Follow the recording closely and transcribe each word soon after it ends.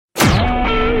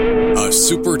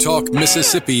SuperTalk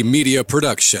Mississippi media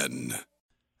production.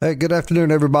 Hey, good afternoon,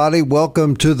 everybody.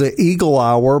 Welcome to the Eagle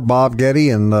Hour. Bob Getty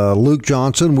and Luke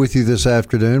Johnson with you this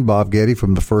afternoon. Bob Getty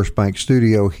from the First Bank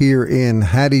Studio here in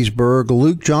Hattiesburg.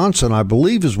 Luke Johnson, I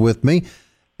believe, is with me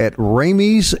at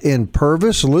Ramey's in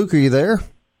Purvis. Luke, are you there?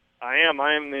 I am.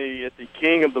 I am the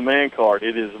king of the man card.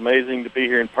 It is amazing to be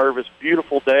here in Purvis.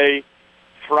 Beautiful day.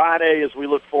 Friday as we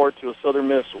look forward to a Southern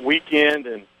Miss weekend,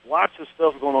 and lots of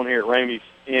stuff going on here at Ramey's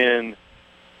in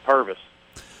Purvis.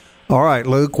 All right,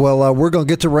 Luke. Well, we're going to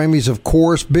get to Ramey's, of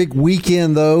course. Big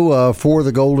weekend, though, for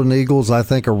the Golden Eagles. I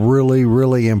think a really,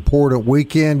 really important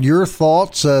weekend. Your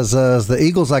thoughts as the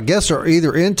Eagles, I guess, are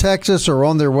either in Texas or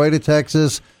on their way to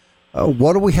Texas.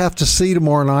 What do we have to see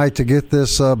tomorrow night to get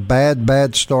this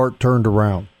bad start turned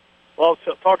around? Well,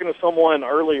 talking to someone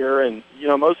earlier, and,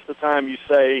 most of the time you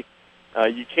say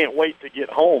you can't wait to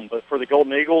get home. But for the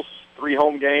Golden Eagles, 3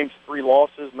 home games, 3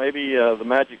 losses. Maybe the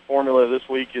magic formula this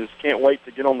week is can't wait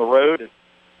to get on the road. And,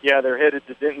 yeah, they're headed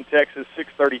to Denton, Texas,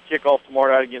 6:30 kickoff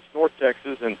tomorrow night against North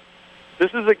Texas. And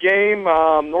this is a game,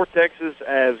 North Texas,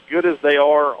 as good as they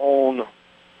are on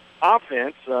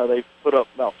offense, they've put up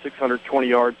about 620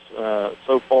 yards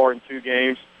so far in 2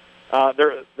 games.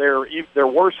 They're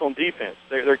worse on defense.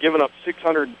 They're giving up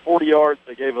 640 yards.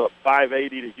 They gave up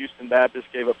 580 to Houston Baptist,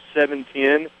 gave up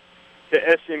 710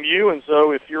 to SMU. And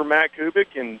so if you're Matt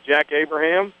Kubik and Jack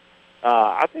Abraham,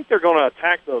 I think they're going to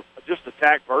attack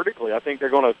vertically. I think they're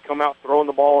going to come out throwing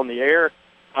the ball in the air.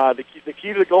 The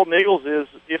key to the Golden Eagles is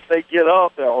if they get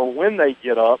up or when they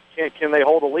get up, can they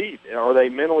hold a lead? Are they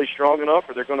mentally strong enough?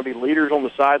 Are they going to be leaders on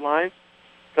the sidelines?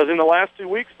 Because in the last 2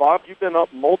 weeks, Bob, you've been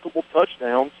up multiple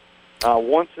touchdowns,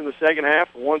 once in the second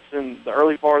half, once in the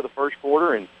early part of the first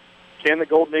quarter. And can the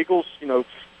Golden Eagles,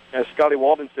 as Scotty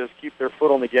Walden says, keep their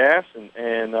foot on the gas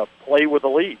and play with a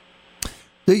lead?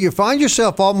 Do you find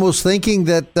yourself almost thinking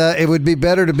that it would be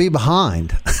better to be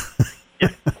behind? Yeah.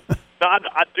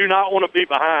 I do not want to be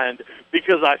behind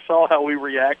because I saw how we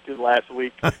reacted last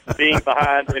week being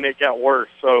behind, and it got worse.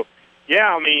 So,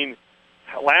 yeah,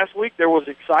 last week there was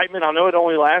excitement. I know it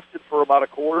only lasted for about a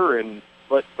quarter,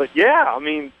 but yeah,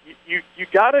 you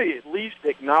got to at least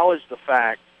acknowledge the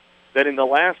fact that in the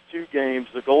last 2 games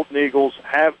the Golden Eagles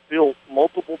have built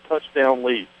multiple touchdown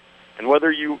leads. And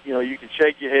whether you can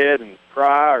shake your head and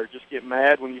cry or just get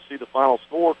mad when you see the final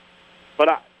score, but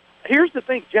here's the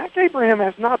thing: Jack Abraham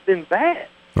has not been bad.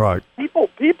 Right. People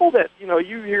that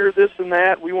you hear this and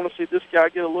that. We want to see this guy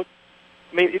get a look.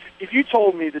 If you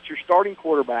told me that your starting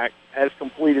quarterback has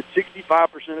completed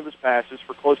 65% of his passes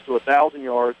for close to 1,000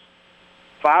 yards,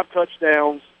 5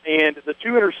 touchdowns, and the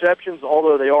 2 interceptions,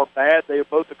 although they are bad, they have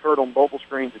both occurred on bubble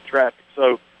screens and traffic.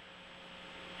 So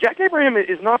Jack Abraham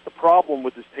is not the problem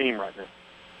with this team right now.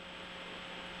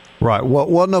 Right.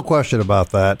 Well, no question about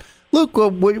that. Luke,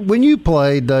 when you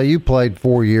played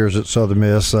 4 years at Southern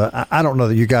Miss. I don't know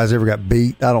that you guys ever got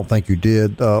beat. I don't think you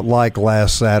did, like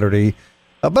last Saturday.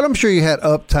 But I'm sure you had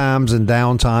up times and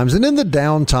down times. And in the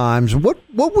down times, what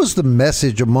was the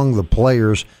message among the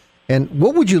players? And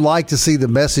what would you like to see the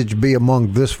message be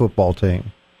among this football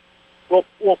team? Well,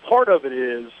 part of it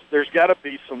is there's got to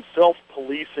be some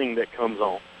self-policing that comes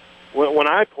on. When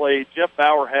I played, Jeff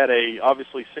Bauer had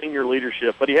obviously senior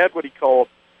leadership, but he had what he called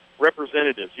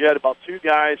representatives. You had about 2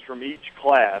 guys from each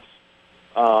class.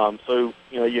 So,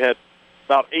 you had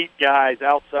about 8 guys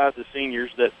outside the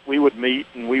seniors that we would meet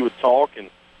and we would talk, and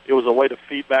it was a way to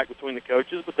feedback between the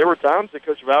coaches. But there were times that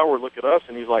Coach Bauer would look at us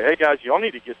and he's like, hey, guys, y'all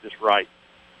need to get this right.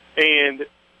 And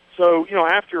so,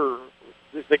 after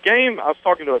the game, I was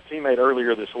talking to a teammate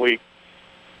earlier this week,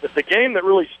 the game that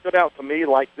really stood out to me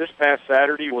like this past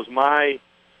Saturday was my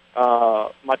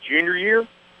junior year.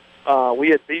 We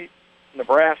had beat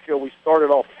Nebraska. We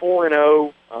started off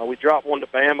 4-0. We dropped 1 to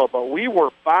Bama, but we were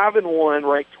 5-1,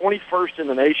 ranked 21st in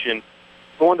the nation,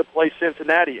 going to play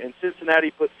Cincinnati, and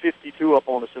Cincinnati put 52 up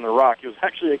on us in the Rock. It was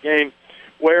actually a game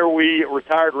where we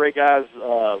retired Ray Guy's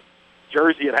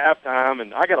jersey at halftime,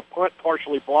 and I got a punt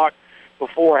partially blocked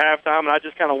before halftime, and I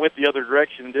just kind of went the other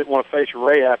direction and didn't want to face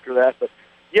Ray after that. But,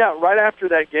 yeah, right after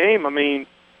that game,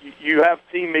 you have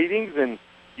team meetings, and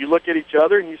you look at each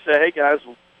other and you say, hey, guys,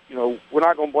 we're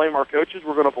not going to blame our coaches.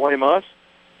 We're going to blame us.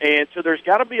 And so there's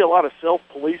got to be a lot of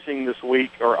self-policing this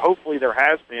week, or hopefully there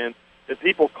has been, that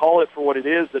people call it for what it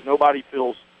is, that nobody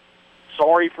feels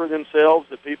sorry for themselves,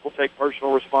 that people take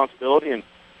personal responsibility. And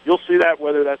you'll see that,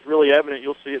 whether that's really evident,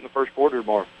 you'll see it in the first quarter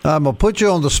tomorrow. I'm going to put you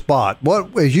on the spot.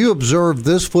 As you observe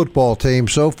this football team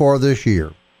so far this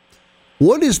year,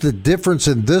 what is the difference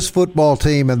in this football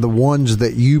team and the ones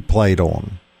that you played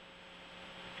on?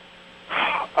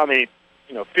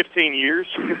 15 years,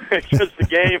 because the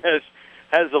game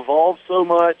has evolved so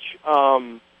much.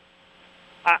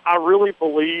 I really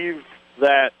believe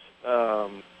that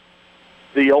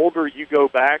the older you go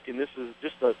back, and this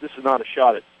is not a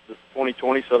shot at the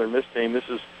 2020 Southern Miss team. This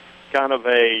is kind of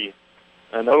an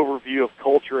overview of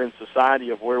culture and society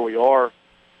of where we are.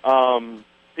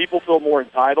 People feel more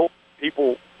entitled.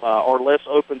 People are less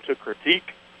open to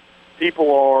critique.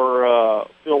 People are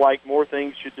feel like more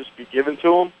things should just be given to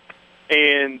them,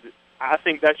 and I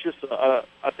think that's just.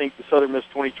 I think the Southern Miss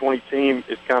 2020 team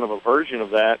is kind of a version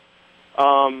of that,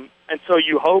 and so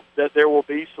you hope that there will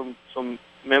be some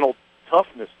mental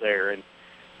toughness there.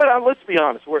 But let's be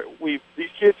honest, these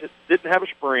kids didn't have a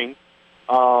spring.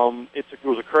 It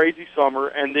was a crazy summer,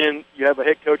 and then you have a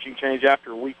head coaching change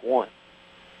after week one.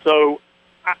 So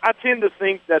I tend to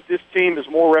think that this team is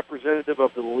more representative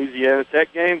of the Louisiana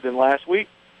Tech game than last week.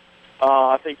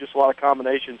 I think just a lot of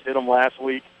combinations hit them last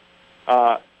week.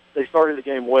 They started the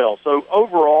game well. So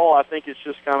overall, I think it's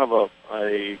just kind of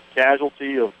a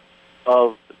casualty of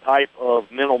the type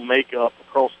of mental makeup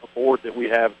across the board that we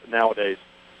have nowadays.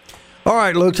 All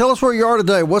right, Luke, tell us where you are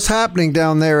today. What's happening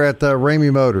down there at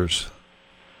Ramey Motors?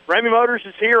 Ramey Motors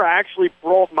is here. I actually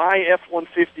brought my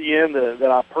F-150 in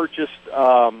that I purchased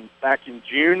back in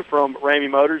June from Ramey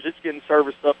Motors. It's getting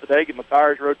serviced up today, getting my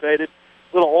tires rotated.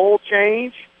 Little oil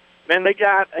change. Man, they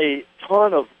got a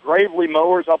ton of Gravely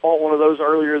mowers. I bought one of those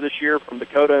earlier this year from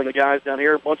Dakota and the guys down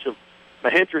here, a bunch of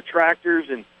Mahindra tractors,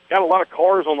 and got a lot of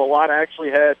cars on the lot. I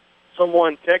actually had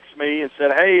someone text me and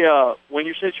said, hey,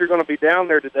 since you're going to be down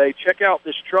there today, check out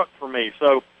this truck for me.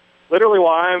 So literally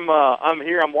while I'm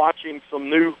here, I'm watching some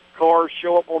new cars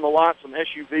show up on the lot, some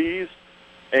SUVs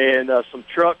and some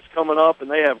trucks coming up, and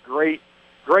they have great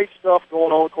stuff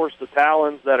going on. Of course, the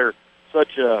Talons that are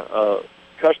such a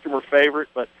customer favorite.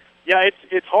 But, yeah,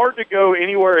 it's hard to go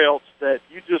anywhere else that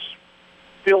you just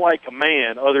feel like a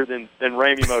man other than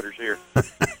Ramey Motors here.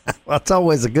 Well, that's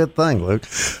always a good thing, Luke.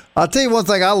 I'll tell you one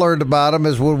thing I learned about them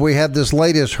is when we had this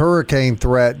latest hurricane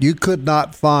threat, you could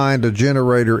not find a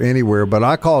generator anywhere. But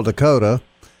I called Dakota,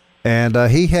 and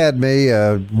he had me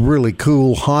a really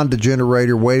cool Honda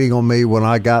generator waiting on me when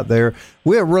I got there.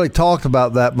 We haven't really talked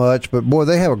about that much, but, boy,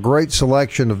 they have a great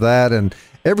selection of that. And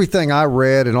everything I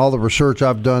read and all the research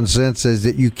I've done since is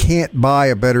that you can't buy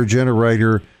a better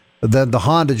generator than the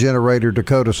Honda generator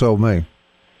Dakota sold me.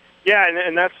 Yeah,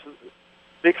 and that's a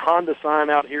big Honda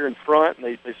sign out here in front, and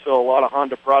they sell a lot of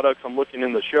Honda products. I'm looking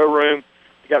in the showroom.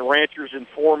 You got Ranchers and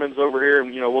Foremans over here,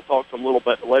 and, we'll talk some little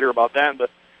bit later about that.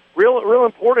 But real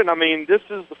important, I mean, this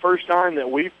is the first time that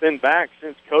we've been back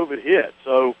since COVID hit.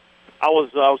 So I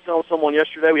was telling someone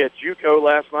yesterday, we had JUCO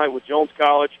last night with Jones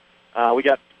College. We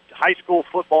got high school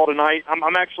football tonight.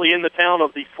 I'm actually in the town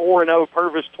of the 4-0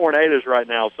 Purvis Tornadoes right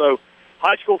now. So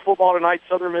high school football tonight,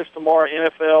 Southern Miss tomorrow,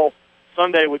 NFL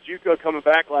Sunday with JUCO coming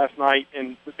back last night,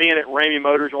 and being at Ramey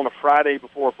Motors on a Friday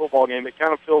before a football game, it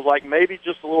kind of feels like maybe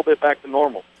just a little bit back to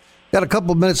normal. Got a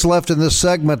couple of minutes left in this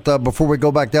segment before we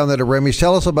go back down there to Ramey's.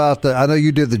 Tell us about I know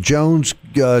you did the Jones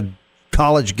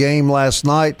College game last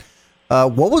night.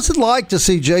 What was it like to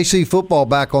see JC football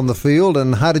back on the field,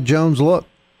 and how did Jones look?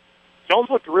 Jones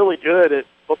looked really good.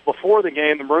 But before the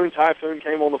game, the Maroon Typhoon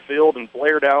came on the field and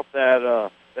blared out that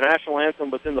the national anthem,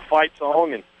 but then the fight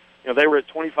song, and they were at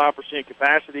 25%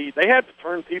 capacity. They had to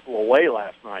turn people away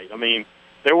last night. I mean,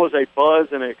 there was a buzz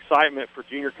and an excitement for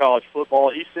junior college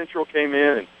football. East Central came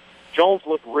in, and Jones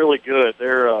looked really good.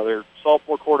 Their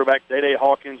sophomore quarterback, Day-Day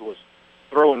Hawkins, was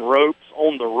throwing ropes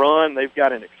on the run. They've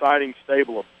got an exciting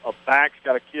stable of backs.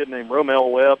 Got a kid named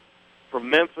Romel Webb from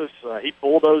Memphis. He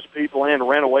bulldozed people and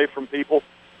ran away from people.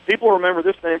 People remember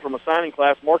this name from a signing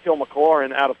class, Markel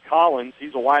McLaurin out of Collins.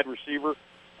 He's a wide receiver.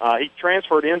 He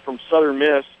transferred in from Southern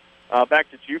Miss back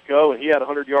to JUCO, and he had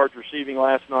 100 yards receiving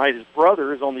last night. His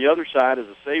brother is on the other side as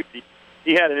a safety.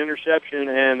 He had an interception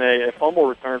and a fumble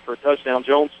return for a touchdown.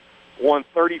 Jones won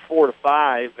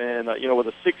 34-5, and with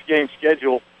a 6-game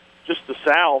schedule just to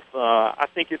South, I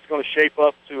think it's going to shape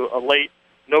up to a late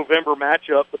November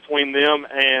matchup between them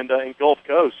and Gulf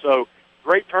Coast. So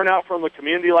great turnout from the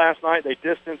community last night. They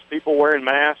distanced people wearing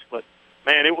masks, but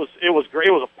man, it was great.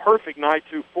 It was a perfect night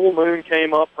too. Full moon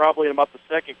came up probably in about the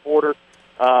second quarter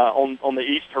on the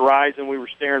east horizon. We were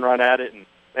staring right at it, and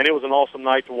it was an awesome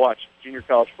night to watch junior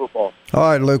college football. All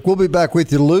right, Luke, we'll be back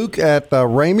with you, Luke, at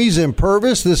Ramey's in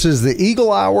Purvis. This is the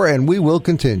Eagle Hour, and we will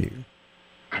continue.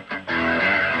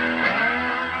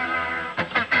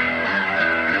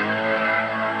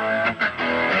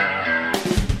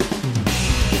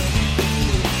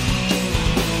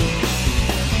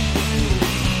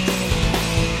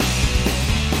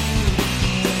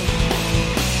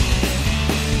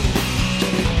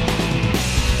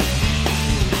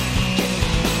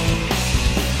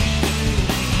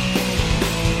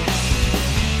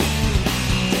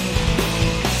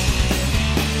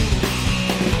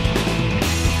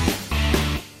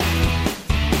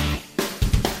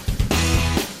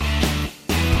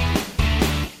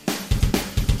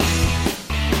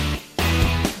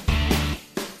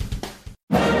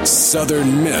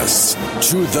 Southern Miss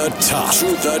to the top. To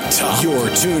the top. You're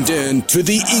tuned in to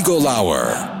the Eagle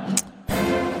Hour.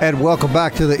 And welcome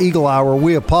back to the Eagle Hour.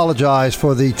 We apologize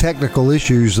for the technical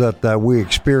issues that we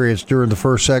experienced during the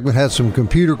first segment. Had some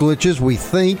computer glitches. We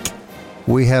think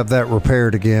we have that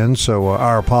repaired again, so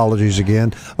our apologies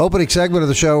again. Opening segment of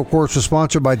the show, of course, was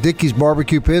sponsored by Dickey's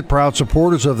Barbecue Pit, proud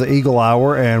supporters of the Eagle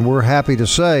Hour, and we're happy to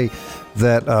say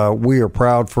that we are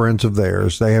proud friends of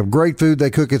theirs. They have great food.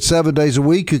 They cook it 7 days a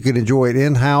week. You can enjoy it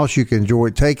in-house. You can enjoy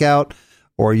it takeout,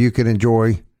 or you can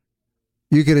enjoy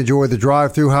the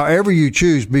drive-thru. However you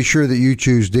choose, be sure that you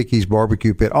choose Dickey's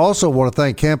Barbecue Pit. Also want to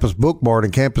thank Campus Bookmart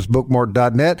and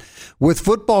campusbookmart.net. With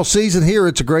football season here,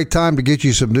 it's a great time to get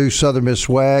you some new Southern Miss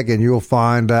swag, and you'll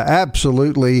find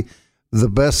absolutely the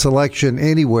best selection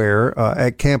anywhere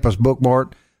at Campus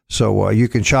Bookmart. So you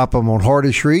can shop them on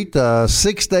Hardy Street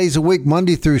 6 days a week,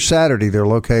 Monday through Saturday. They're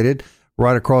located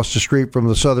right across the street from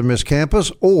the Southern Miss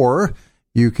campus, or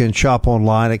you can shop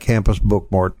online at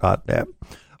campusbookmart.net.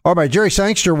 All right, Jerry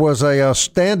Sangster was a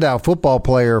standout football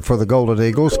player for the Golden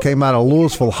Eagles, came out of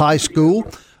Louisville High School,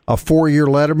 a 4-year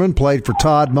letterman, played for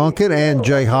Todd Monken and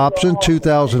Jay Hobson,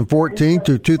 2014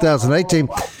 to 2018.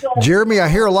 Jeremy, I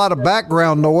hear a lot of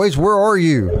background noise. Where are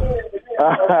you?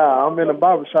 I'm in the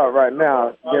barbershop right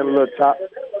now, getting a little top.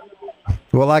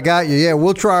 Well, I got you. Yeah,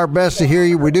 we'll try our best to hear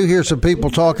you. We do hear some people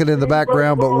talking in the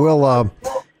background, but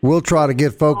we'll try to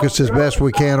get focused as best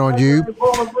we can on you.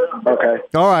 Okay.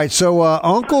 All right. So,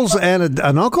 uncles and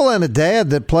an uncle and a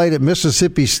dad that played at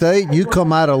Mississippi State. You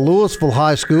come out of Louisville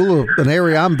High School, an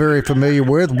area I'm very familiar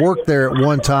with. Worked there at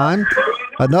one time.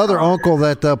 Another uncle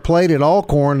that played at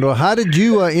Alcorn. How did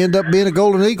you end up being a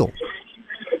Golden Eagle?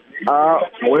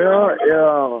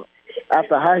 Well,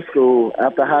 after high school, I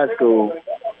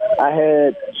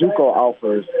had JUCO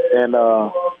offers, and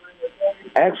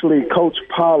actually Coach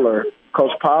Pollard,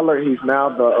 he's now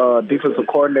the defensive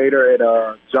coordinator at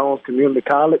Jones Community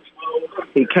College.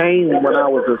 He came when I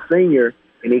was a senior,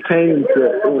 and it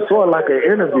was sort of like an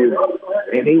interview,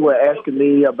 and he was asking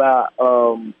me about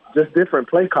just different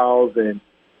play calls, and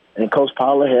Coach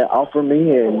Pollard had offered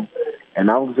me,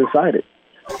 and I was excited.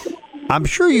 I'm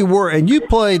sure you were, and you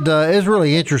played. It's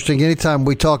really interesting. Anytime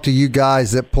we talk to you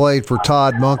guys that played for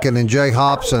Todd Monken and Jay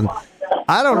Hobson,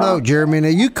 I don't know, Jeremy. Now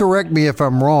you correct me if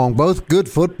I'm wrong. Both good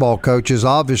football coaches,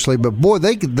 obviously, but boy,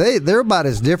 they're about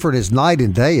as different as night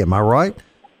and day. Am I right?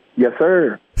 Yes,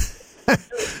 sir.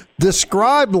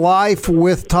 Describe life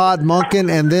with Todd Monken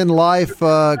and then life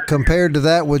compared to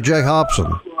that with Jay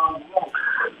Hobson.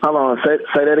 Hold on, say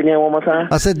that again one more time.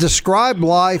 I said describe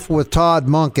life with Todd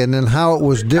Monken and how it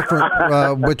was different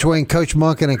between Coach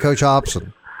Monken and Coach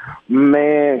Hobson.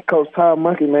 Man, Coach Todd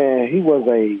Monken, man, he was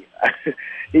a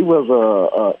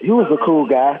cool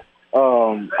guy.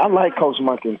 I like Coach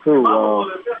Monken too.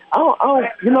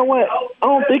 You know what? I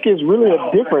don't think it's really a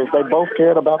difference. They both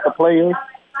cared about the players,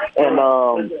 and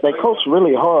they coached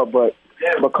really hard. But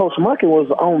Coach Monken was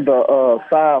on the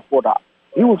side for the.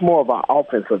 He was more of an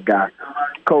offensive guy.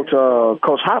 Coach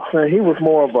Hobson, he was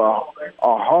more of a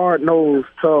hard-nosed,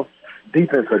 tough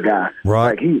defensive guy.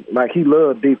 Right. Like he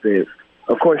loved defense.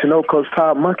 Of course, you know, Coach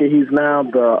Todd Monken, he's now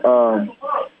the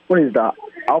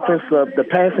offensive, the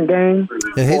passing game.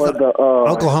 Yeah, he's the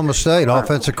Oklahoma State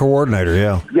offensive coordinator.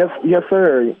 Yeah. Yes,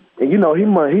 sir. And you know, he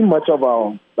much of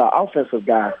the offensive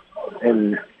guy.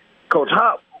 And Coach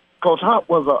Hop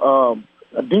was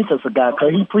a defensive guy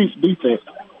because he preached defense.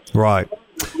 Right.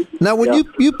 Now, when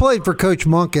you played for Coach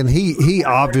Monken, he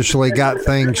obviously got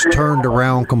things turned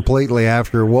around completely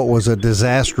after what was a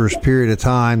disastrous period of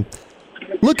time.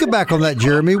 Looking back on that,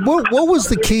 Jeremy, what was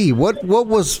the key? What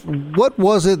was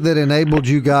it that enabled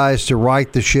you guys to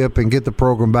right the ship and get the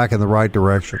program back in the right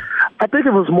direction? I think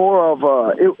it was more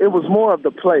of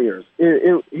the players.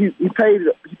 He paid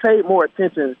more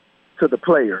attention to the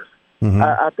players. Mm-hmm.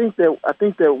 I think that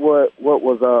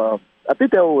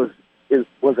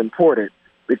was important,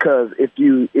 because if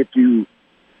you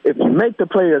make the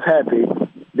players happy,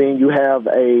 then you have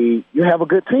a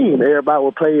good team. Everybody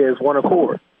will play as one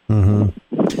accord. Mm-hmm.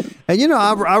 And you know,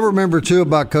 I remember too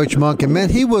about Coach Monken. Man,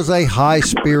 he was a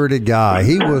high-spirited guy.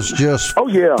 He was just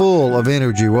full of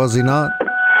energy, was he not?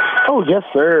 Oh yes,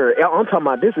 sir. I'm talking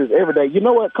about this is every day. You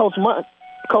know what, Coach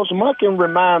Monken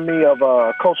remind me of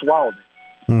Coach Walden.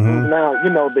 Mm-hmm. Now, you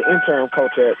know, the interim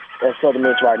coach at Southern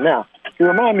Miss right now. He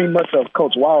remind me much of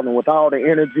Coach Walden with all the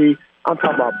energy. I'm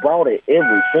talking about brought it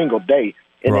every single day.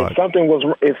 And right. if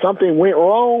something went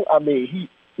wrong, I mean,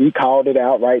 he called it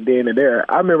out right then and there.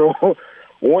 I remember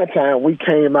one time we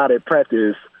came out at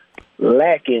practice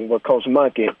lacking with Coach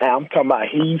Monkey. I'm talking about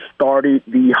he started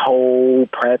the whole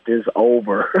practice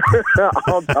over.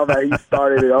 I'm talking about he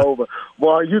started it over.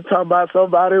 Boy, you talking about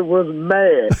somebody was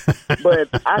mad.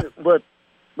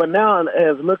 But now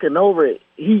as looking over it,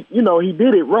 he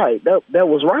did it right. That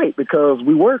was right because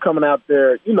we were coming out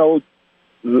there,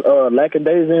 lacking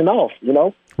days in off,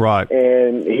 Right.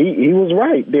 And he was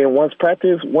right. Then once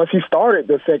he started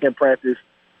the second practice,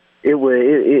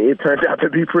 it turned out to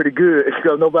be pretty good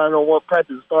because nobody don't want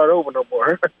practice to start over no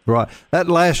more. Right. That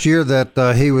last year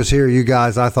that he was here, you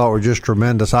guys, I thought were just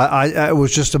tremendous. It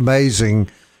was just amazing.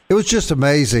 It was just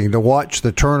amazing to watch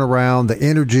the turnaround, the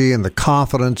energy, and the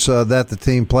confidence that the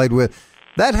team played with.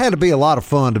 That had to be a lot of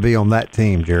fun to be on that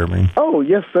team, Jeremy. Oh,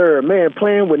 yes, sir. Man,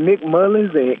 playing with Nick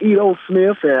Mullins and Edo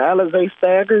Smith and Alizé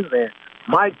Staggers and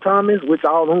Mike Thomas, which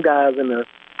all them guys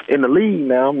in the league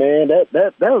now, man, that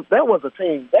was a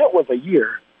team. That was a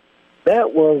year.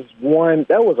 That was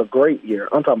a great year.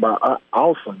 I'm talking about an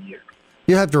awesome year.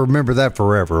 You have to remember that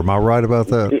forever. Am I right about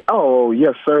that? Oh,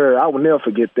 yes, sir. I will never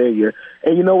forget that year.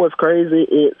 And you know what's crazy?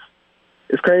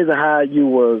 It's crazy how you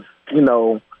was,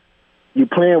 you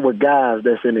playing with guys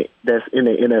that's in the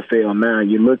NFL now.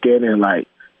 You look at it and like,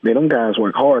 man, them guys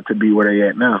work hard to be where they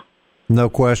at now. No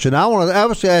question. I was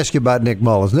going to ask you about Nick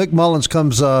Mullins. Nick Mullins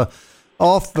comes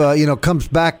comes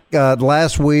back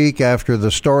last week after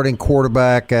the starting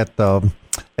quarterback at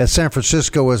San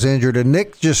Francisco was injured, and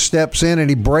Nick just steps in and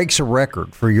he breaks a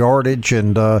record for yardage,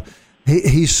 and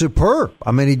he's superb.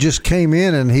 I mean, he just came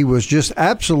in and he was just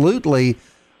absolutely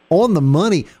on the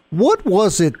money. What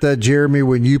was it, Jeremy,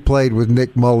 when you played with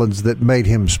Nick Mullins that made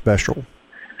him special?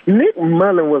 Nick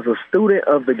Mullins was a student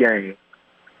of the game.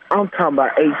 I'm talking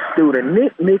about a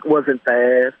student. Nick wasn't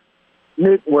fast.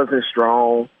 Nick wasn't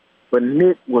strong. But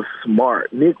Nick was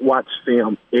smart. Nick watched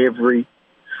film every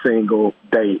single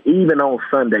day, even on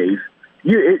Sundays.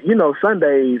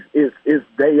 Sundays is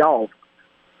day off.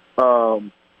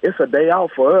 It's a day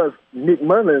off for us. Nick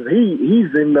Mullins,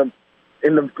 he's in the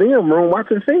film room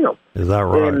watching film. Is that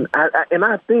right? And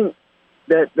I think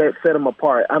that set him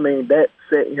apart. I mean, that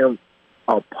set him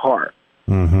apart.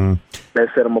 Mm-hmm. That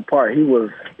set him apart.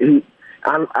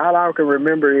 All I can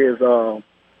remember is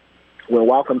when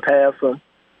walking past, or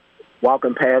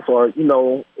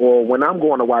when I'm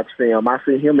going to watch film, I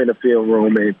see him in the film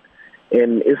room, and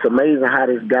it's amazing how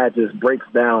this guy just breaks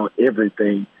down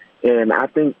everything. And I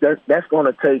think that's going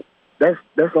to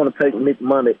take Nick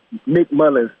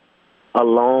Mullins a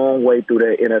long way through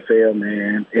the NFL,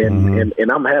 man.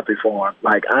 And I'm happy for him.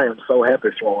 Like, I am so happy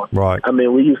for him. Right. I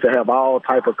mean, we used to have all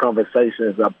type of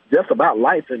conversations just about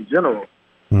life in general.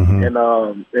 Mm-hmm.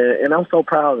 And I'm so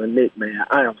proud of Nick, man.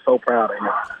 I am so proud of him.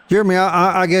 Jeremy,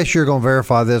 I guess you're going to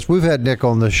verify this. We've had Nick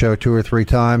on this show 2 or 3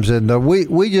 times, and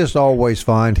we just always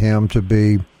find him to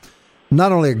be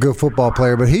not only a good football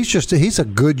player, but he's a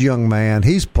good young man.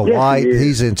 He's polite. Yes,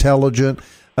 he's intelligent.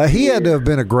 He had to have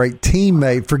been a great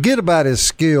teammate. Forget about his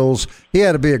skills. He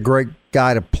had to be a great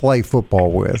guy to play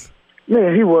football with.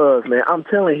 Man, he was, man. I'm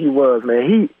telling you, he was,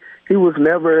 man. He wasn't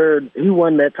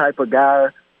that type of guy,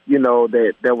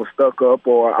 that was stuck up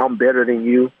or I'm better than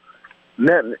you.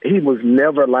 He was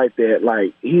never like that.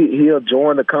 Like, he'll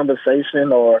join the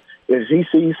conversation, or if he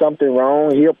sees something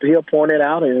wrong, he'll point it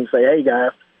out and say, hey,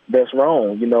 guys, that's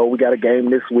wrong. We got a game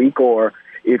this week, or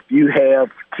if you have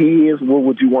kids, what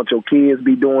would you want your kids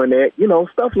be doing that?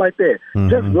 Stuff like that. Mm-hmm.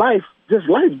 Just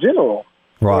life general.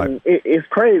 Right. And it's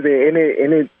crazy, and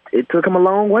it took him a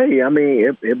long way. I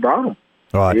mean, it brought him.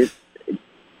 Right.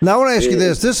 Now, I want to ask you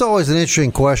this. This is always an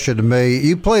interesting question to me.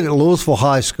 You played at Louisville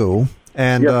High School,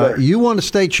 and yes, you won a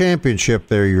state championship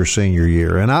there your senior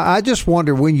year. And I just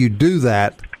wonder, when you do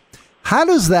that, how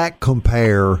does that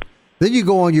compare? Then you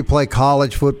go on, you play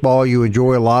college football, you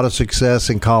enjoy a lot of success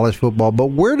in college football,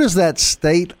 but where does that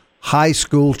state high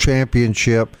school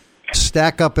championship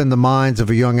stack up in the minds of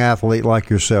a young athlete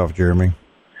like yourself, Jeremy?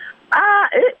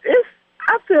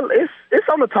 I feel it's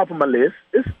on the top of my list.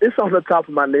 It's on the top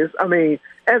of my list. I mean,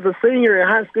 as a senior in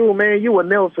high school, man, you will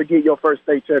never forget your first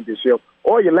state championship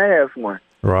or your last one.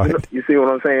 Right. You see what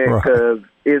I'm saying? Because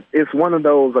it's one of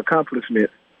those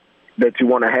accomplishments that you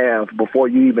want to have before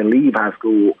you even leave high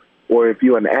school, or if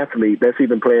you're an athlete that's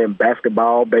even playing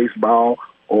basketball, baseball,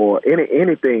 or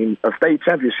anything. A state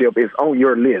championship is on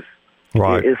your list.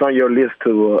 Right. It's on your list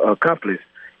to accomplish.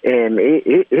 And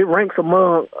it ranks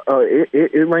among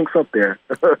it ranks up there.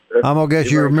 I'm gonna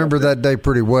guess you remember that day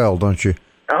pretty well, don't you?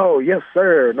 Oh, yes,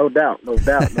 sir. No doubt.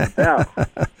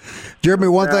 Jeremy,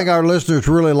 one thing our listeners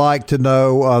really like to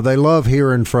know, they love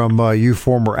hearing from you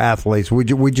former athletes.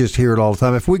 We just hear it all the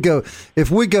time. If we go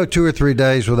 2 or 3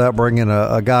 days without bringing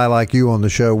a guy like you on the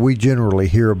show, we generally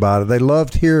hear about it. They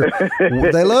love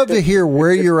to hear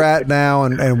where you're at now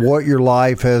and what your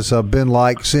life has been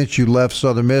like since you left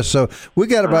Southern Miss. So we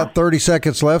got about 30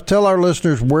 seconds left. Tell our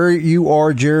listeners where you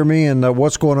are, Jeremy, and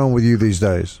what's going on with you these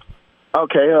days.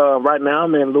 Okay, right now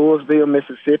I'm in Louisville,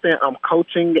 Mississippi. I'm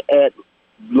coaching at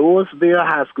Louisville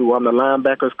High School. I'm the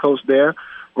linebackers coach there.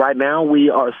 Right now we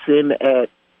are sitting at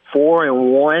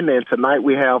 4-1, and tonight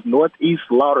we have Northeast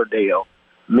Lauderdale,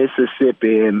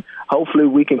 Mississippi, and hopefully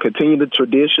we can continue the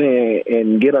tradition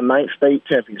and get a ninth state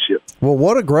championship. Well,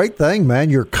 what a great thing, man.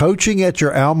 You're coaching at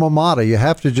your alma mater. You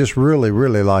have to just really,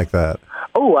 really like that.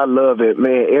 Oh, I love it,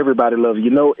 man. Everybody loves it.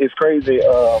 You know, it's crazy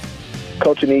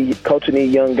coaching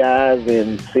these young guys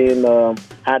and seeing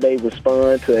how they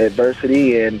respond to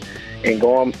adversity and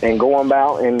going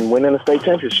about and winning a state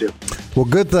championship. Well,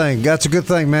 good thing. That's a good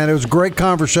thing, man. It was a great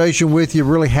conversation with you.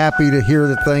 Really happy to hear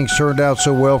that things turned out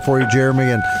so well for you, Jeremy,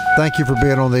 and thank you for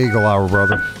being on the Eagle Hour,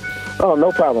 brother. Oh,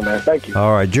 no problem, man. Thank you.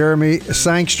 All right, Jeremy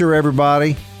Sangster,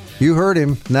 everybody. You heard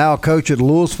him. Now a coach at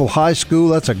Louisville High School.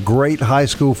 That's a great high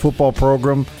school football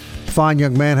program. Fine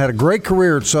young man. Had a great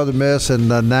career at Southern Miss, and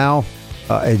now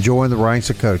enjoying the ranks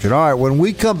of coaching. All right, when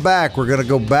we come back, we're going to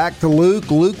go back to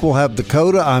Luke. Luke will have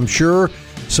Dakota, I'm sure,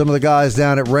 some of the guys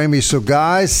down at Ramey. So,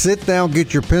 guys, sit down,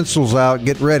 get your pencils out,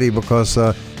 get ready, because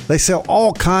they sell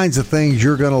all kinds of things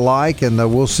you're going to like, and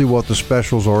we'll see what the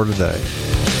specials are today.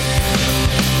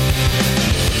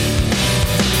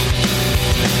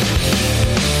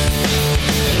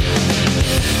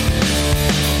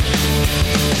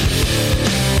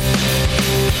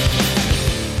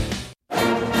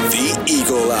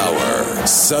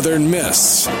 Southern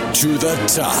Miss to the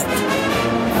top.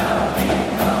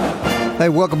 Hey,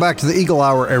 welcome back to the Eagle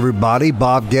Hour, everybody.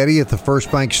 Bob Getty at the First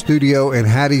Bank Studio in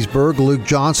Hattiesburg. Luke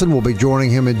Johnson will be joining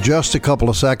him in just a couple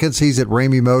of seconds. He's at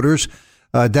Ramey Motors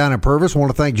down in Purvis. I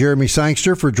want to thank Jeremy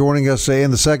Sangster for joining us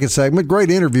in the second segment. Great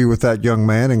interview with that young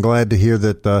man, and glad to hear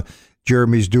that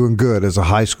Jeremy's doing good as a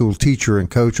high school teacher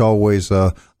and coach. Always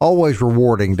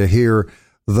rewarding to hear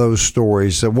those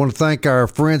stories. I want to thank our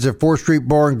friends at 4th Street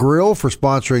Bar and Grill for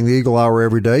sponsoring the Eagle Hour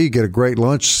every day. You get a great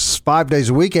lunch 5 days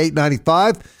a week,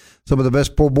 $8.95. Some of the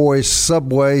best poor boys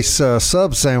Subway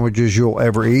sub sandwiches you'll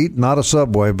ever eat. Not a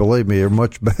Subway, believe me, they're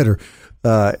much better.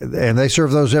 And they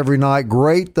serve those every night.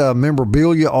 Great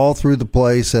memorabilia all through the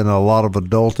place, and a lot of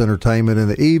adult entertainment in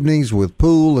the evenings with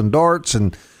pool and darts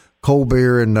and cold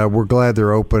beer, and we're glad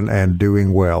they're open and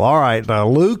doing well. All right,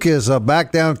 Luke is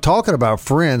back down talking about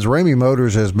friends. Ramey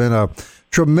Motors has been a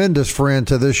tremendous friend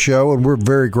to this show, and we're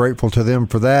very grateful to them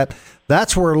for that.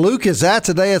 That's where Luke is at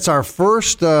today. It's our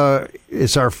first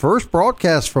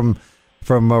broadcast from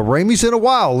Ramey's in a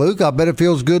while. Luke, I bet it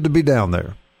feels good to be down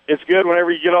there. It's good whenever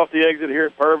you get off the exit here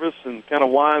at Purvis and kind of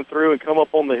wind through and come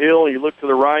up on the hill and you look to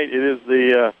the right. It is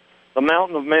the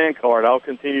Mountain of Mancard. I'll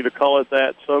continue to call it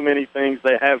that. So many things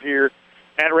they have here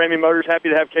at Ramey Motors. Happy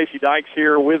to have Casey Dykes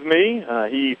here with me.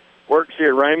 He works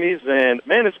here at Ramey's, and,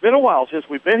 man, it's been a while since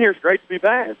we've been here. It's great to be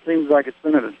back. It seems like it's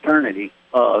been an eternity.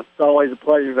 It's always a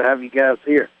pleasure to have you guys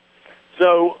here.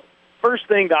 So, first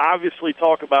thing to obviously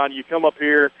talk about, you come up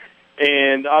here,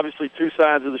 and obviously two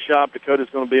sides of the shop. Dakota's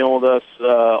going to be on with us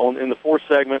in the fourth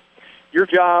segment. Your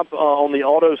job on the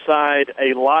auto side,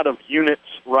 a lot of units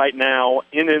right now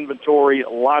in inventory,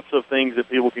 lots of things that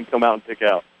people can come out and pick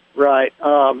out. Right.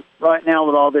 Right now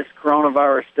with all this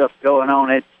coronavirus stuff going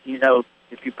on, it's, you know,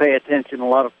 if you pay attention, a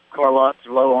lot of car lots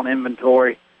are low on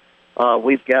inventory.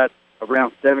 We've got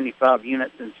around 75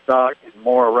 units in stock and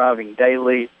more arriving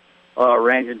daily,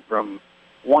 ranging from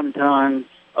 1 tons,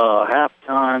 half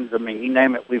tons. I mean, you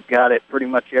name it, we've got it. Pretty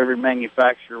much every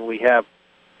manufacturer, we have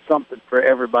something for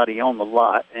everybody on the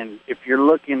lot. And if you're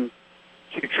looking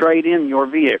to trade in your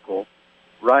vehicle,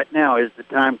 right now is the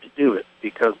time to do it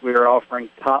because we're offering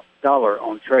top dollar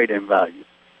on trade-in values.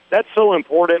 That's so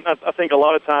important. I think a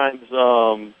lot of times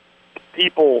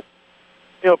people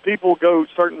go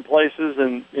certain places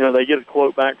and, you know, they get a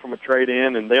quote back from a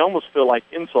trade-in and they almost feel like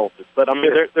insulted. But, I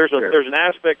mean, there's an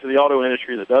aspect to the auto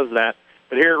industry that does that.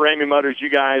 But here at Ramey Motors, you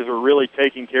guys are really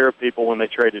taking care of people when they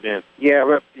trade it in.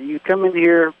 Yeah, you come in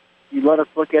here, you let us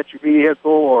look at your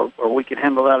vehicle, or we can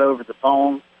handle that over the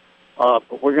phone.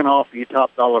 But we're going to offer you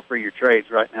top dollar for your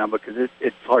trades right now because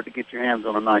it's hard to get your hands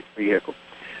on a nice vehicle.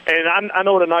 And I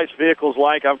know what a nice vehicle's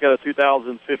like. I've got a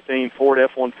 2015 Ford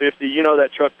F-150. You know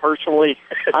that truck personally.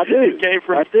 I do.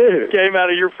 It came out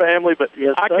of your family. But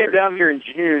yes, I came down here in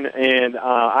June, and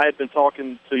I had been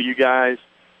talking to you guys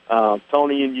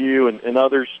Tony and you and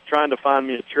others trying to find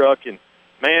me a truck. And,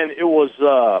 man, it was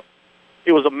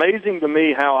amazing to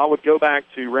me how I would go back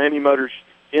to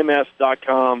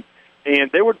RamyMotorsMS.com,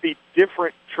 and there would be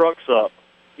different trucks up,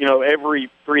 every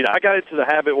 3 days. I got into the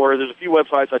habit where there's a few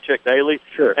websites I check daily,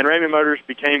 sure, and Ramey Motors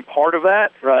became part of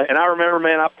that. Right. And I remember,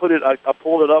 man, I pulled it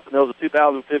up, and there was a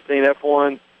 2015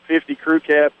 F-150 Crew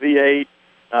Cab V8.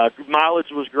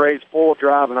 Mileage was great, four-wheel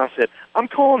drive, and I said, I'm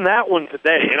calling that one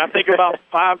today. And I think about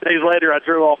 5 days later, I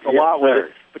drove off the lot with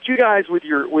it. But you guys, with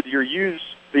your used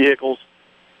vehicles,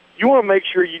 you want to make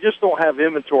sure you just don't have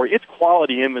inventory. It's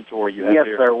quality inventory you have here.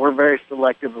 Yes, sir. We're very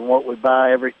selective in what we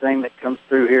buy. Everything that comes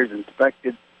through here is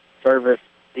inspected, serviced,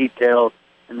 detailed,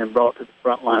 and then brought to the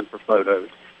front line for photos.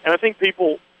 And I think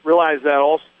people realize that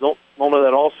also. Don't know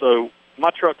that also.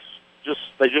 My trucks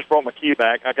they just brought my key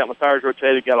back. I got my tires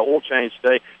rotated, got an oil change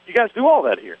today. You guys do all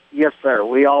that here? Yes, sir.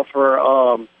 We offer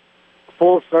a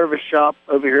full service shop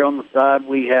over here on the side.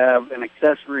 We have an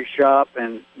accessory shop,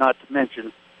 and not to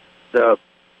mention the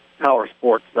power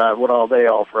sports side, what all they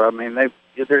offer. I mean,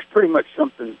 there's pretty much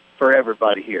something for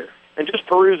everybody here. And just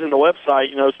perusing the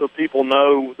website, so people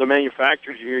know the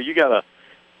manufacturers here. You got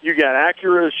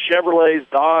Acura, Chevrolets,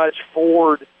 Dodge,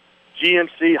 Ford,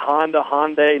 GMC, Honda,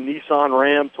 Hyundai, Nissan,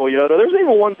 Ram, Toyota. There's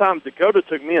even one time Dakota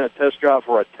took me on a test drive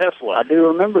for a Tesla. I do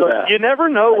remember that. You never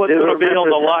know what's going to be on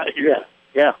the lot here.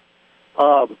 Yeah.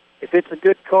 If it's a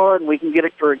good car and we can get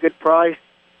it for a good price,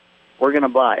 we're going to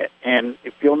buy it. And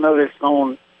if you'll notice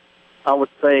on, I would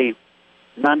say,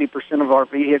 90% of our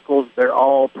vehicles, they're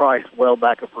all priced well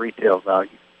back of retail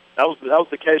value. That was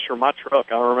the case for my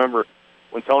truck. I remember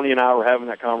when Tony and I were having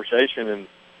that conversation, and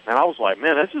I was like,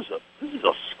 man, this is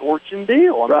a scorching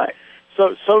deal. Right.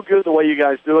 So good the way you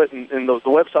guys do it, and the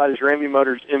website is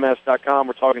RamyMotorsMS.com.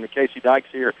 We're talking to Casey Dykes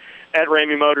here at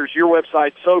Ramey Motors. Your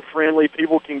website's so friendly.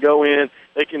 People can go in.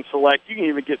 They can select. You can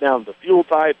even get down to the fuel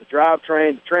type, the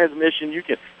drivetrain, the transmission.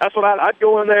 That's what I'd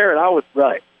go in there, and I would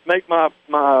make my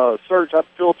search. I'd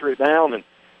filter it down, and,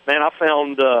 man, I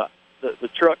found the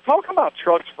truck. Talk about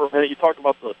trucks for a minute. You talked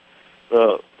about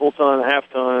the full ton, half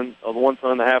ton, the 1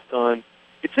 ton, the half ton.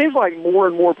 It seems like more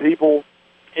and more people,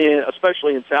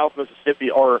 especially in South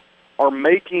Mississippi, are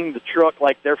making the truck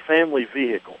like their family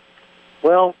vehicle.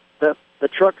 Well, the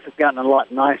trucks have gotten a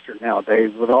lot nicer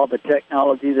nowadays with all the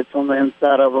technology that's on the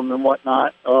inside of them and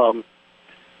whatnot.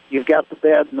 You've got the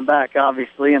bed in the back,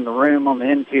 obviously, and the room on the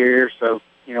interior, so,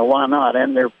 why not?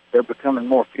 And they're becoming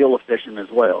more fuel efficient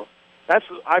as well.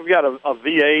 I've got a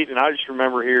V8, and I just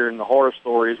remember hearing the horror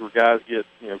stories where guys get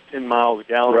 10 miles a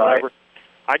gallon or whatever.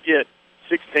 I get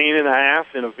 16 and a half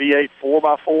in a V8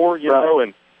 4x4, know,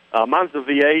 and mine's the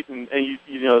V8, and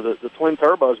the twin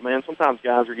turbos, man. Sometimes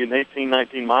guys are getting 18,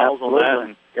 19 miles Absolutely.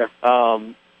 on that.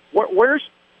 And,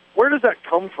 where does that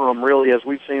come from, really, as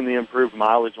we've seen the improved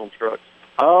mileage on trucks?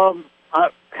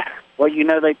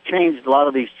 They've changed a lot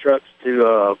of these trucks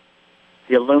to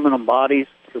the aluminum bodies,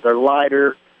 so they're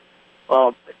lighter.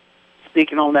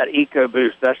 Speaking on that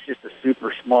EcoBoost, that's just a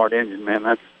super smart engine, man.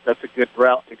 That's a good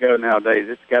route to go nowadays.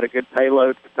 It's got a good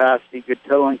payload capacity, good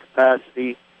towing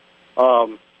capacity.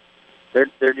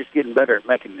 They're just getting better at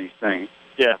making these things.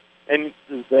 Yeah, and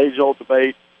the age-old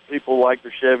debate. People like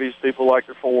their Chevys, people like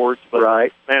their Fords. But,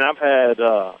 man, I've had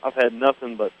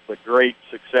nothing but great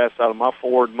success out of my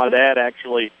Ford. My dad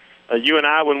actually, you and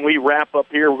I, when we wrap up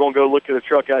here, we're going to go look at a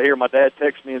truck out here. My dad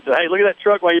texted me and said, hey, look at that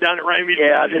truck while you're down at Ramey.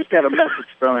 Yeah, I just got a message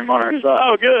from him on our side.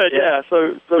 Oh, good, yeah.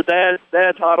 So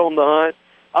Dad's hot on the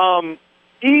hunt.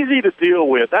 Easy to deal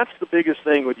with. That's the biggest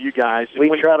thing with you guys. We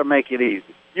try to make it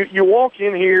easy. You walk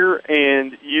in here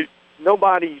and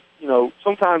nobody,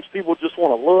 sometimes people just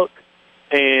want to look,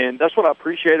 and that's what I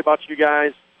appreciate about you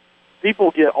guys.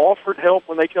 People get offered help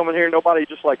when they come in here. Nobody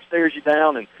just stares you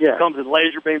down and comes and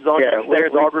laser beams on you and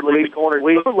stares awkwardly in the corner.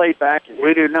 We're laid back.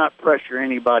 We do not pressure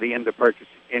anybody into purchasing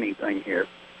anything here.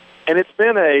 And it's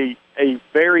been a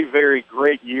very, very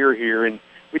great year here. And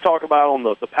we talk about on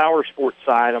the power sports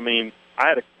side. I mean, I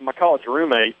had my college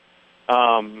roommate.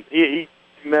 He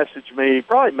messaged me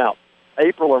probably about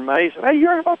April or May. He said, hey, you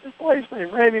heard about this place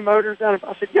named Ramey Motors down there?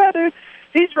 I said, yeah, dude.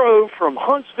 He drove from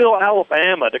Huntsville,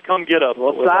 Alabama to come get a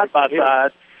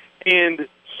side-by-side. And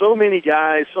so many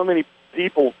guys, so many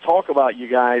people talk about you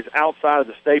guys outside of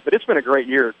the state. But it's been a great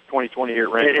year, 2020 here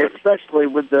at Ramey Motors. Especially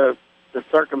with the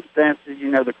circumstances,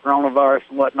 the coronavirus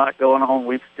and whatnot going on,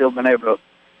 we've still been able to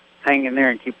hang in there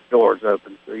and keep the doors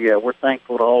open. So, yeah, we're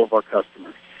thankful to all of our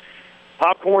customers.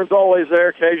 Popcorn's always there.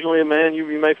 Occasionally, man, you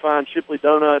may find Shipley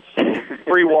Donuts,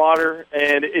 free water,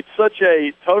 and it's such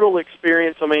a total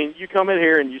experience. I mean, you come in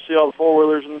here and you see all the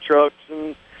four-wheelers and the trucks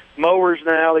and mowers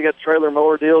now. They got trailer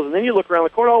mower deals, and then you look around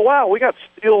the corner, oh, wow, we got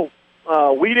steel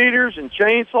weed eaters and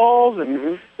chainsaws,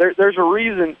 and there's a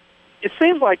reason. It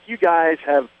seems like you guys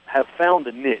have found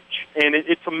a niche, and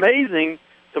it's amazing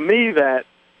to me that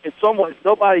in some ways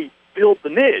nobody filled the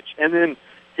niche, and then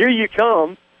here you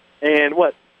come, and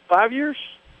 5 years?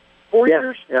 4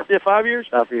 years? Yeah, 5 years?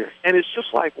 5 years. And it's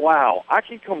just like, wow, I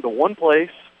can come to one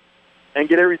place and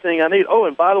get everything I need. Oh,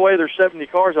 and by the way, there's 70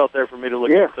 cars out there for me to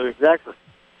look at, too. Exactly.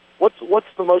 What's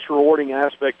the most rewarding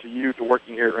aspect to you to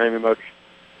working here at Ramey Motors?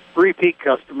 Repeat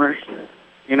customers.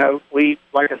 You know,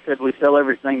 like I said, we sell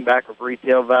everything back of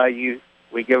retail value.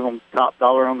 We give them top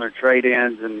dollar on their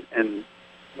trade-ins, and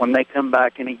when they come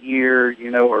back in a year,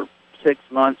 or 6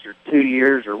 months or 2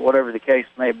 years or whatever the case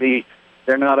may be,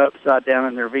 they're not upside down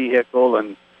in their vehicle,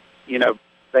 and,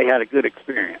 they had a good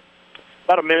experience.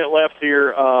 About a minute left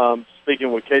here,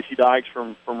 speaking with Casey Dykes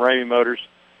from Ramey Motors.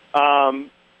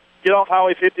 Get off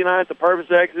Highway 59 at the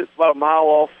Purvis exit. It's about a mile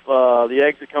off the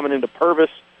exit coming into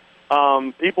Purvis.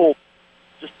 People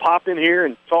just pop in here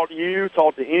and talk to you,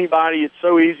 talk to anybody. It's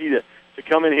so easy to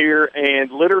come in here,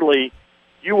 and literally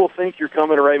you will think you're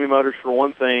coming to Ramey Motors for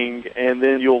one thing, and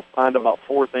then you'll find about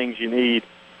 4 things you need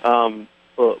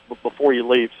before you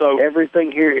leave. So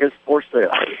everything here is for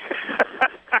sale.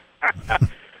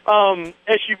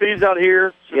 SUVs out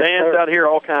here, sedans out here,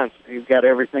 all kinds. You've got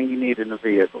everything you need in the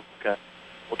vehicle. Okay.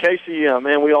 Well, Casey,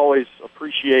 man, we always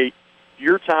appreciate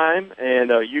your time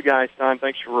and you guys' time.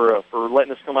 Thanks for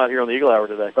letting us come out here on the Eagle Hour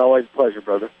today. It's always a pleasure,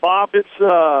 brother. Bob, it's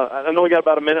I know we got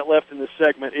about a minute left in this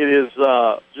segment. It is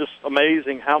just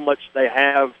amazing how much they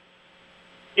have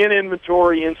in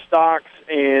inventory, in stocks,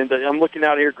 and I'm looking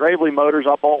out here, Gravely Motors.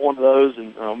 I bought one of those,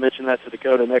 and I'll mention that to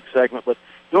Dakota next segment. But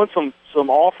doing some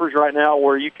offers right now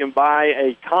where you can buy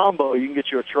a combo. You can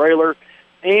get you a trailer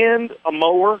and a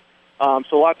mower.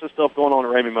 So lots of stuff going on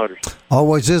at Ramey Motors.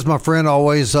 Always is, my friend.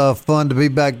 Always fun to be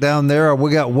back down there.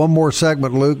 We got one more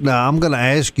segment, Luke. Now, I'm going to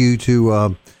ask you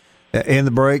to, in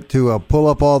the break, to pull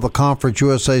up all the Conference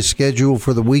USA schedule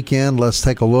for the weekend. Let's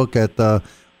take a look at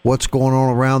what's going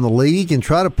on around the league and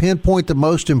try to pinpoint the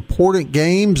most important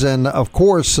games. And, of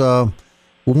course,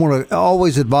 we want to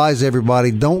always advise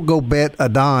everybody, don't go bet a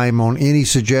dime on any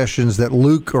suggestions that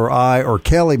Luke or I or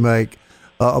Kelly make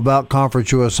about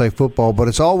Conference USA football, but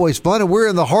it's always fun, and we're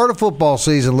in the heart of football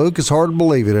season, Luke. It's hard to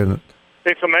believe it, isn't it?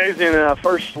 It's amazing.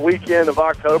 First weekend of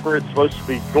October, it's supposed to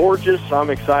be gorgeous.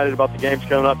 I'm excited about the games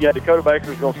coming up. Yeah, Dakota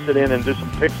Baker's going to sit in and do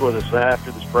some picks with us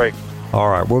after this break. All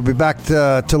right, we'll be back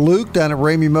to Luke down at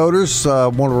Ramey Motors. I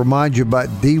want to remind you about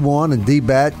D1 and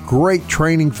DBAT, great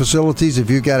training facilities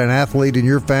if you've got an athlete in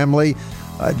your family.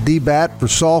 DBAT for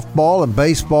softball and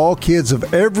baseball. Kids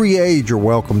of every age are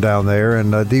welcome down there.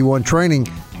 And D1 training,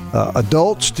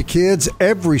 adults to kids,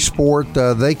 every sport,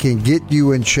 they can get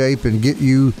you in shape and get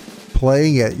you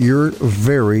playing at your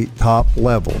very top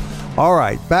level. All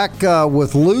right, back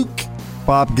with Luke,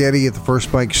 Bob Getty at the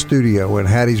First Bank Studio in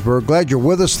Hattiesburg. Glad you're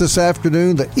with us this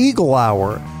afternoon. The Eagle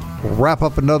Hour will wrap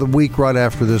up another week right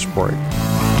after this break.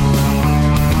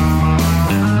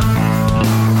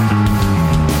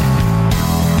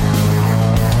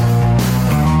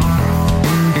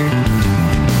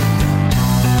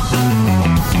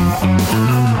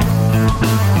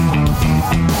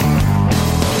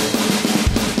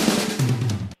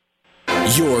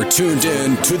 You're tuned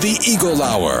in to the Eagle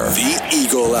Hour. The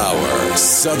Eagle Hour.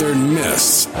 Southern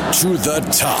Miss to the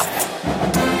top.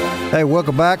 Hey,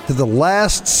 welcome back to the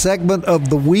last segment of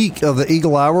the week of the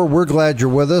Eagle Hour. We're glad you're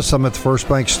with us. I'm at the First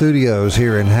Bank Studios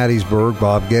here in Hattiesburg.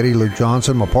 Bob Getty, Luke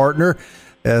Johnson, my partner,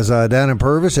 is down in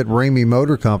Purvis at Ramey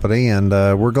Motor Company, and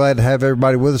we're glad to have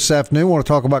everybody with us this afternoon. We want to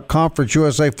talk about Conference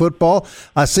USA football.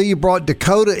 I see you brought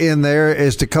Dakota in there.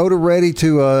 Is Dakota ready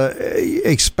to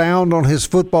expound on his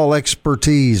football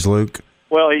expertise, Luke?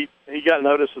 Well, he got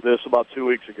notice of this about 2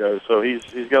 weeks ago, so he's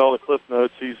got all the cliff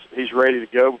notes. He's ready to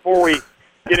go. Before we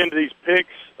get into these picks,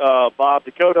 Bob,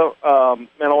 Dakota,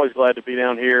 man, always glad to be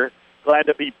down here. Glad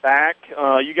to be back.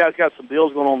 You guys got some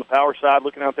deals going on the power side,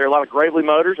 looking out there. A lot of Gravely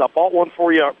Motors. I bought one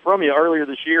from you earlier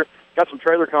this year. Got some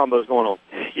trailer combos going on.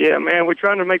 Yeah, man, we're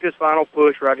trying to make this final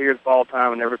push right here at fall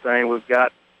time and everything. We've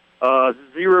got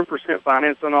 0%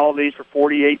 finance on all these for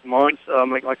 48 months.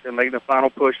 Like I said, making the final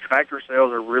push. Tractor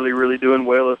sales are really, really doing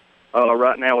well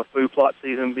right now with food plot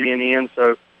season being in.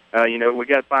 So, we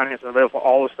got finance available for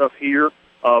all the stuff here.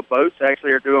 Boats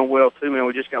actually are doing well, too, man.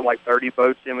 We just got like 30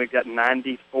 boats in. We've got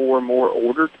 94 more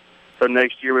ordered. So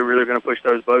next year we're really going to push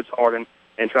those boats hard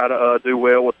and try to do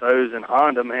well with those. And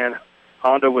Honda, man,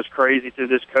 Honda was crazy through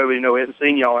this COVID. We hadn't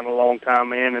seen y'all in a long time,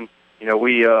 man. And,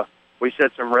 we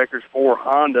set some records for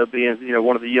Honda being,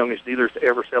 one of the youngest dealers to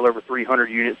ever sell over 300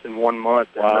 units in 1 month.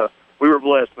 Wow. And we were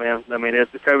blessed, man. I mean,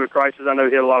 it's the COVID crisis. I know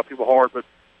it hit a lot of people hard, but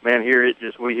man, here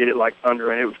we hit it like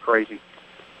thunder, and it was crazy.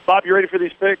 Bob, you ready for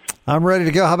these picks? I'm ready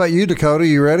to go. How about you, Dakota?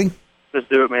 You ready? Let's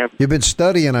do it, man. You've been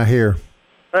studying, I hear.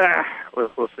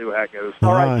 We'll see how it goes.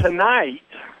 All right, tonight,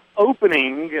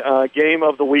 opening game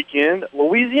of the weekend,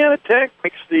 Louisiana Tech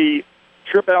makes the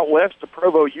trip out west to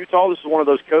Provo, Utah. This is one of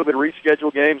those COVID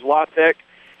rescheduled games. La Tech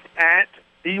at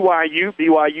BYU.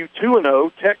 BYU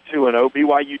 2-0, Tech 2-0.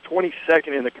 BYU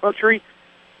 22nd in the country.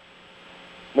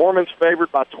 Mormons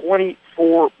favored by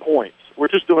 24 points. We're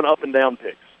just doing up and down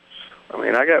picks. I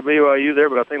mean, I got BYU there,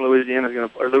 but I think Louisiana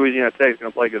Tech is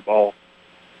going to play good ball.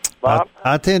 Bob?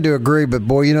 I tend to agree, but,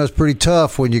 boy, it's pretty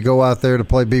tough when you go out there to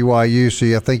play BYU,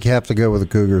 so I think you have to go with the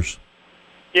Cougars.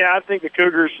 Yeah, I think the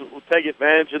Cougars will take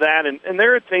advantage of that, and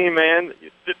they're a team, man.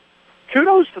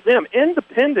 Kudos to them.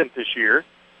 Independent this year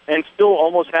and still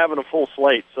almost having a full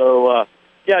slate. So,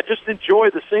 just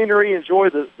enjoy the scenery, enjoy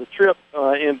the trip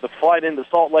and the flight into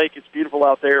Salt Lake. It's beautiful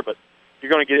out there, but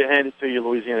you're going to get it handed to you,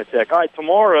 Louisiana Tech. All right,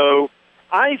 tomorrow,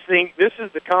 I think this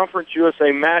is the Conference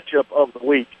USA matchup of the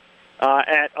week.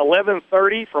 At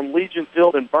 11:30 from Legion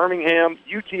Field in Birmingham,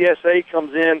 UTSA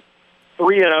comes in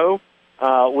 3-0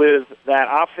 with that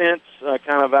offense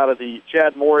kind of out of the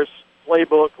Chad Morris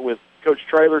playbook with Coach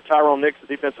Traylor, Tyrone Nix, the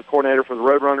defensive coordinator for the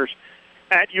Roadrunners.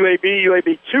 At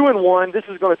UAB 2-1. This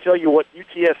is going to tell you what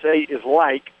UTSA is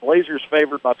like. Blazers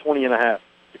favored by 20.5.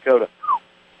 Dakota.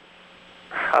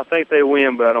 I think they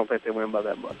win, but I don't think they win by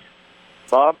that much.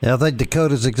 Bob? Yeah, I think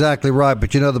Dakota's exactly right.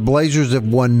 But, the Blazers have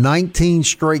won 19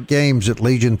 straight games at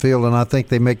Legion Field, and I think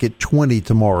they make it 20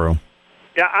 tomorrow.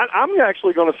 Yeah, I'm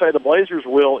actually going to say the Blazers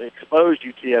will expose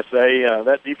UTSA.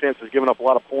 That defense has given up a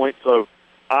lot of points, so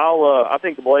I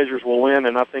think the Blazers will win,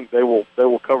 and I think they will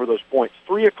cover those points.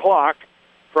 3:00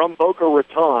 from Boca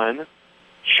Raton,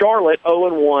 Charlotte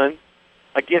 0-1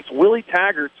 against Willie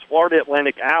Taggart's Florida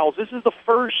Atlantic Owls. This is the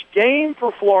first game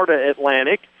for Florida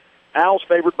Atlantic. Owls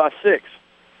favored by 6.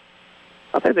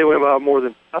 I think they win by more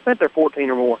than. I think they're 14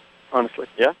 or more. Honestly,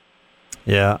 yeah.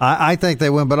 Yeah, I think they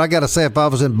win, but I got to say, if I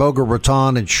was in Boca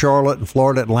Raton and Charlotte and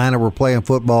Florida Atlanta were playing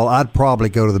football, I'd probably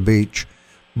go to the beach.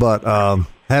 But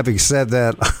having said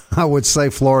that, I would say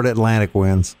Florida Atlantic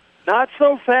wins. Not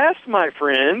so fast, my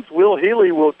friends. Will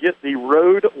Healy will get the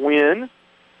road win.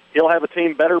 He'll have a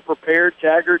team better prepared.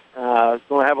 Taggart is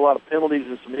going to have a lot of penalties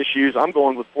and some issues. I'm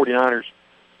going with 49ers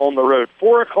on the road.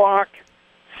 4:00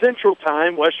 Central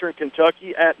Time, Western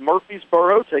Kentucky at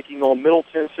Murfreesboro, taking on Middle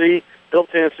Tennessee. Middle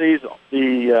Tennessee's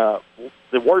the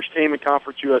worst team in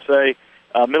Conference USA.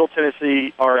 Western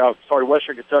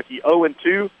Kentucky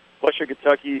 0-2. Western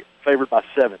Kentucky favored by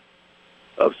 7.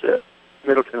 Upset.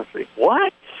 Middle Tennessee.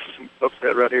 What?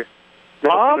 Upset right here.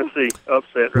 Bob? Tennessee.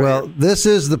 Upset right Well, here. this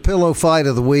is the pillow fight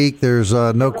of the week. There's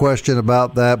no question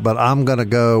about that, but I'm going to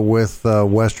go with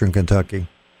Western Kentucky.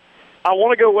 I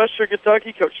want to go Western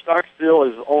Kentucky. Coach Stockstill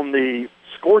is on the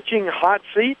scorching hot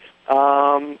seat.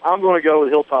 I'm going to go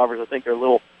with Hilltoppers. I think they're a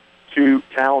little too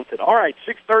talented. All right,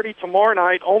 6:30 tomorrow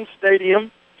night, home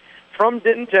stadium from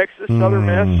Denton, Texas. Southern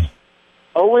Miss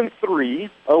 0-3,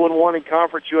 0-1 in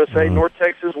Conference USA. North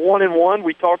Texas 1-1.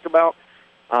 We talked about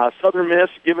Southern Miss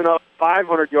giving up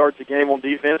 500 yards a game on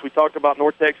defense. We talked about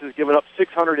North Texas giving up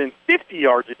 650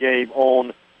 yards a game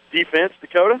on defense.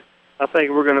 Dakota? I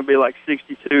think we're going to be like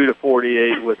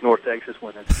 62-48 with North Texas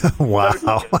winning. Wow.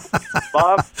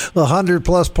 Bob?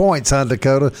 100-plus points, huh,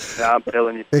 Dakota? Yeah, I'm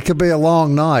telling you. It could be a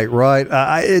long night, right?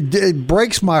 It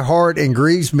breaks my heart and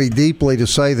grieves me deeply to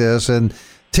say this, and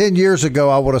 10 years ago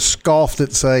I would have scoffed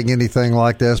at saying anything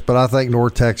like this, but I think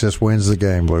North Texas wins the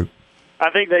game, Luke.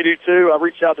 I think they do, too. I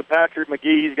reached out to Patrick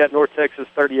McGee. He's got North Texas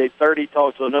 38-30.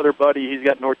 Talked to another buddy. He's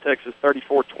got North Texas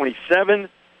 34-27.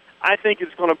 I think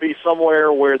it's going to be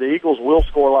somewhere where the Eagles will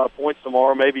score a lot of points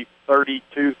tomorrow, maybe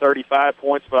 32, 35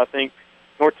 points, but I think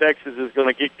North Texas is going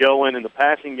to get going in the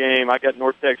passing game. I got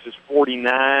North Texas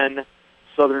 49,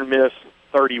 Southern Miss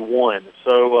 31.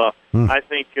 So I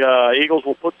think Eagles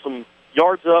will put some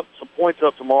yards up, some points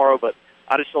up tomorrow, but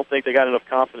I just don't think they got enough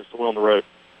confidence to win on the road.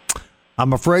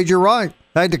 I'm afraid you're right.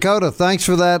 Hey, Dakota, thanks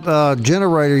for that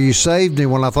generator. You saved me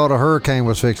when I thought a hurricane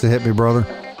was fixed to hit me, brother.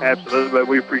 Absolutely, but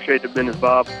we appreciate the business,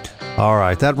 Bob. All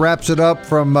right, that wraps it up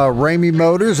from Ramey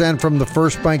Motors and from the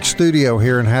First Bank Studio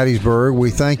here in Hattiesburg. We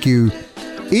thank you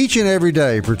each and every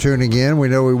day for tuning in. We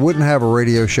know we wouldn't have a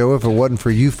radio show if it wasn't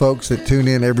for you folks that tune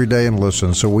in every day and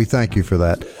listen, so we thank you for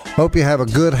that. Hope you have a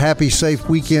good, happy, safe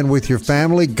weekend with your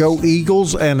family. Go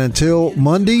Eagles, and until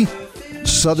Monday,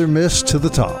 Southern Miss to the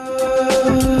top.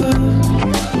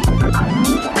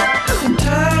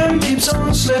 Time keeps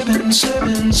on slipping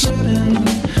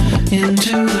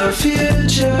into the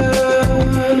future.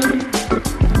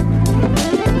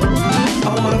 I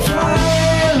wanna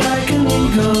fly like an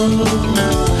eagle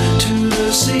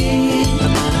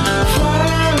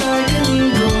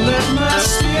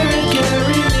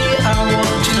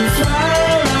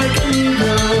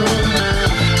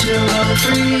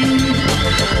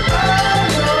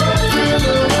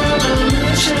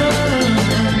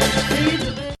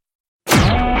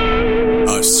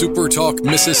SuperTalk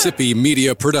Mississippi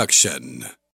Media Production.